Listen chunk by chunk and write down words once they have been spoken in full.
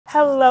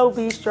Hello,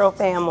 Bistro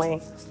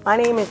family. My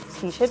name is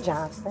Tisha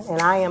Johnson,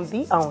 and I am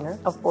the owner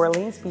of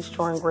Orleans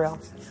Bistro and Grill,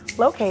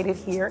 located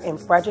here in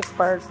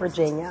Fredericksburg,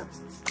 Virginia.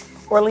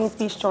 Orleans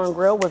Bistro and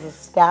Grill was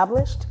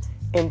established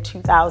in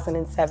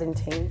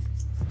 2017.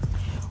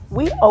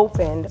 We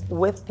opened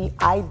with the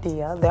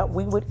idea that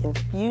we would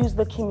infuse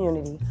the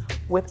community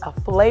with a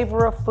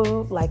flavor of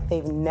food like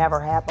they've never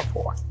had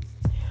before.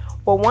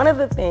 Well, one of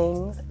the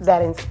things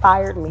that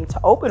inspired me to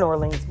open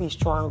Orleans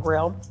Bistro and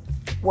Grill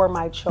were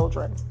my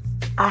children.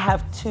 I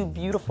have two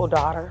beautiful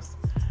daughters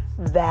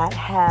that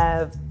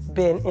have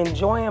been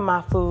enjoying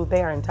my food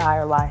their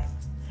entire life.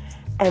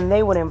 And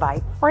they would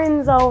invite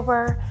friends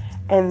over,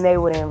 and they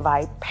would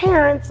invite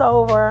parents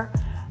over,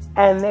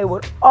 and they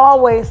would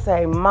always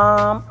say,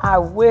 "Mom, I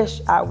wish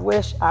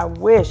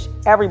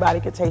everybody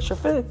could taste your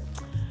food."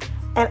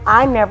 And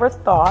I never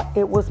thought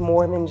it was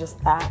more than just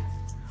that.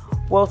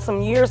 Well,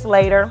 some years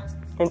later,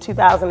 in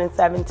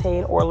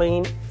 2017,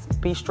 Orleans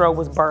Bistro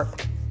was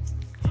birthed.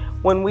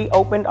 When we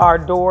opened our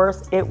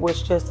doors, it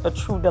was just a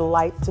true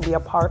delight to be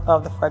a part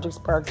of the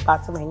Fredericksburg,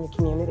 Spotsylvania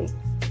community.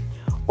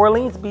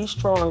 Orleans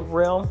Bistro and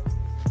Grill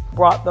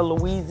brought the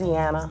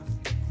Louisiana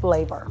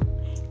flavor.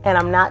 And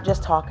I'm not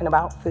just talking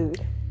about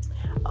food.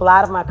 A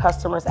lot of my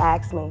customers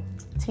ask me,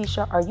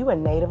 "Tisha, are you a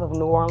native of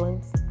New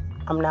Orleans?"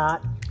 I'm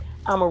not.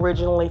 I'm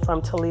originally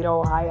from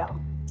Toledo, Ohio.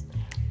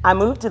 I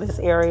moved to this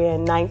area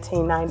in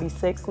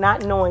 1996,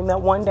 not knowing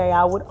that one day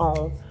I would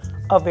own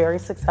a very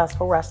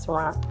successful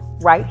restaurant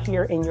right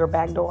here in your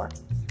back door.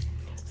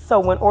 So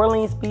when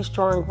Orleans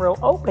Bistro and Grill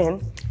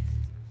opened,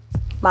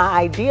 my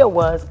idea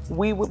was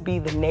we would be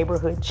the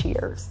neighborhood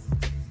Cheers.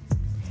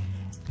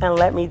 And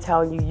let me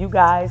tell you, you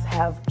guys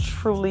have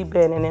truly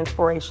been an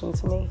inspiration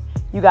to me.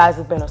 You guys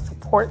have been a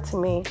support to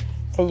me,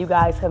 and you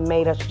guys have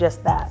made us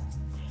just that.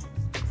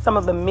 Some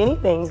of the many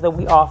things that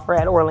we offer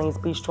at Orleans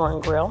Bistro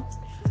and Grill: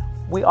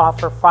 we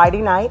offer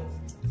Friday night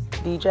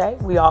DJ,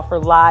 we offer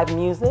live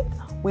music,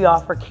 we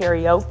offer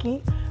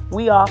karaoke,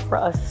 we offer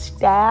a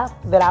staff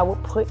that I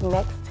would put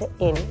next to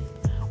any.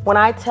 When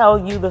I tell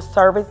you the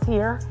service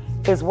here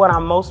is what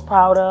I'm most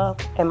proud of,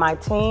 and my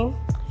team,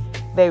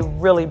 they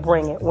really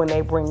bring it when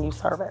they bring you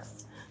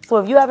service. So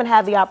if you haven't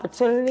had the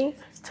opportunity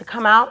to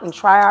come out and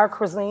try our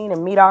cuisine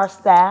and meet our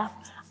staff,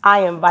 I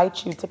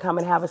invite you to come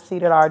and have a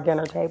seat at our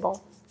dinner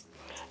table.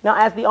 Now,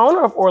 as the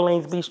owner of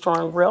Orleans Bistro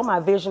and Grill, my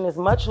vision is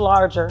much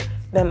larger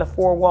than the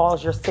four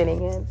walls you're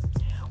sitting in.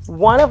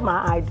 One of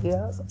my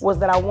ideas was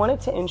that I wanted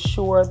to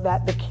ensure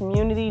that the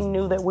community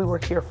knew that we were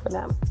here for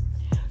them.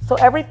 So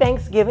every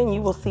Thanksgiving,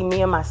 you will see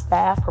me and my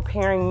staff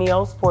preparing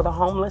meals for the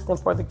homeless and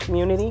for the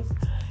community.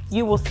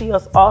 You will see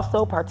us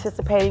also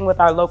participating with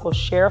our local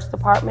sheriff's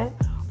department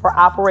for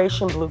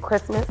Operation Blue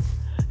Christmas.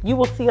 You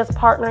will see us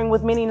partnering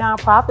with many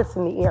nonprofits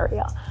in the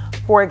area.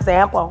 For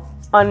example,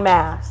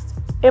 Unmasked,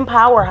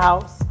 Empower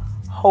House,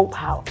 Hope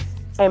House,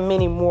 and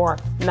many more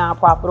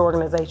nonprofit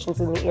organizations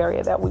in the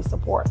area that we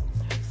support.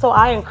 So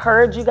I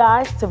encourage you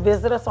guys to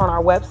visit us on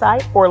our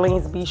website,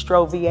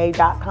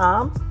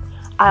 orleansbistrova.com.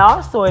 I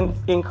also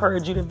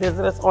encourage you to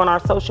visit us on our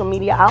social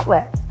media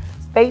outlets: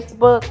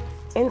 Facebook,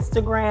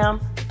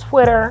 Instagram,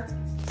 Twitter,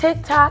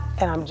 TikTok,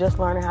 and I'm just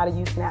learning how to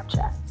use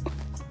Snapchat.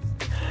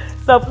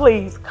 So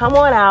please come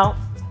on out,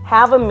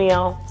 have a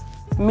meal,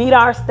 meet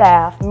our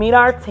staff, meet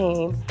our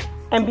team,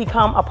 and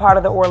become a part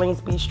of the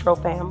Orleans Bistro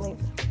family.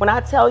 When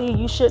I tell you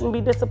you shouldn't be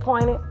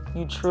disappointed,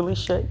 you truly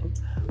shouldn't.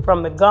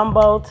 From the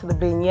gumbo to the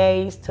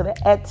beignets to the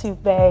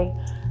etouffee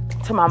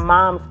to my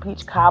mom's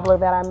peach cobbler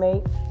that I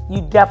make,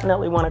 you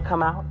definitely want to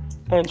come out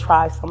and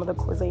try some of the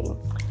cuisine.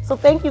 So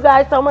thank you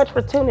guys so much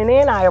for tuning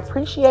in. I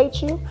appreciate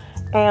you,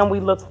 and we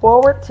look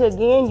forward to,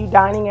 again, you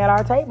dining at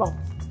our table.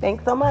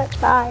 Thanks so much.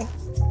 Bye.